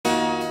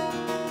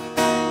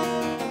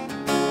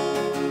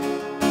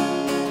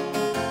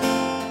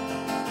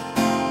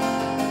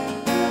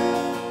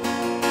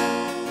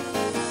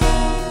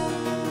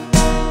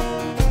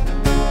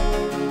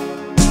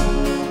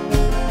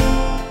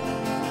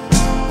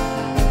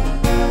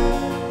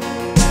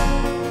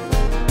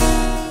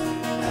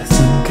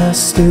I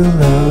still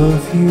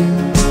love you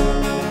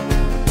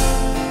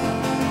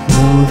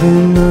more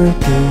than I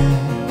did.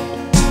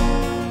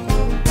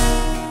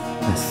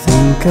 I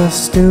think I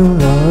still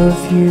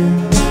love you,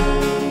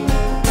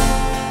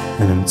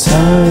 and I'm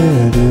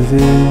tired of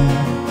it.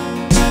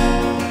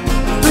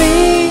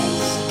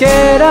 Please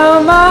get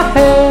out my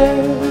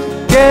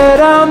head, get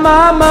out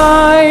my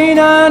mind.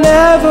 I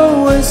never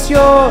was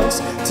yours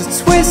to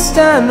twist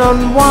and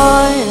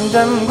unwind.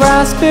 I'm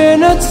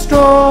grasping at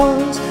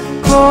straws,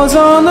 claws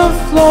on the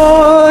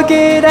floor.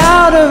 Get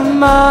out of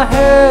my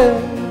head.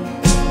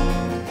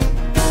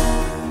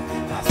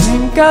 I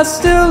think I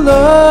still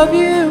love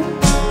you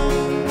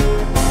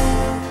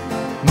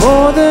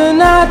more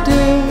than I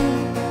did.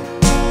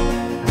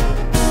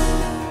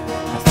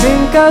 I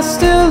think I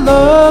still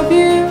love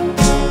you,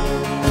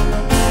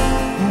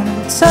 and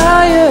I'm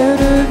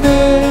tired of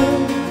it.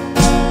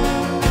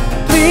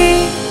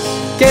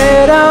 Please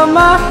get out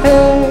my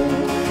head,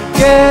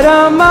 get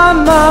out my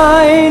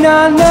mind.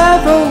 I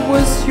never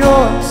was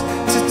yours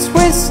to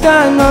twist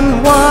and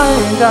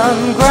unwind.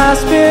 I'm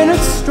grasping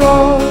at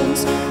straws,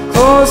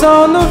 claws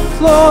on the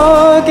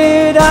floor.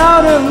 Get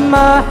out of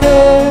my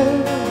head.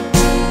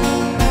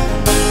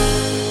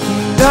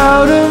 Get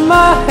out of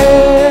my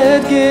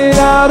head, get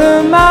out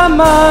of my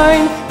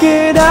mind.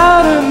 Get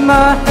out of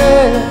my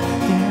head,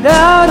 get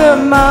out of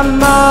my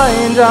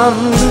mind. I'm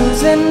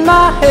losing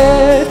my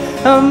head,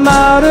 I'm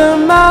out of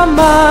my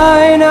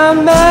mind.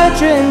 I'm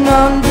edging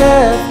on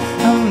death,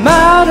 I'm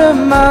out of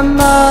my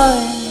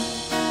mind.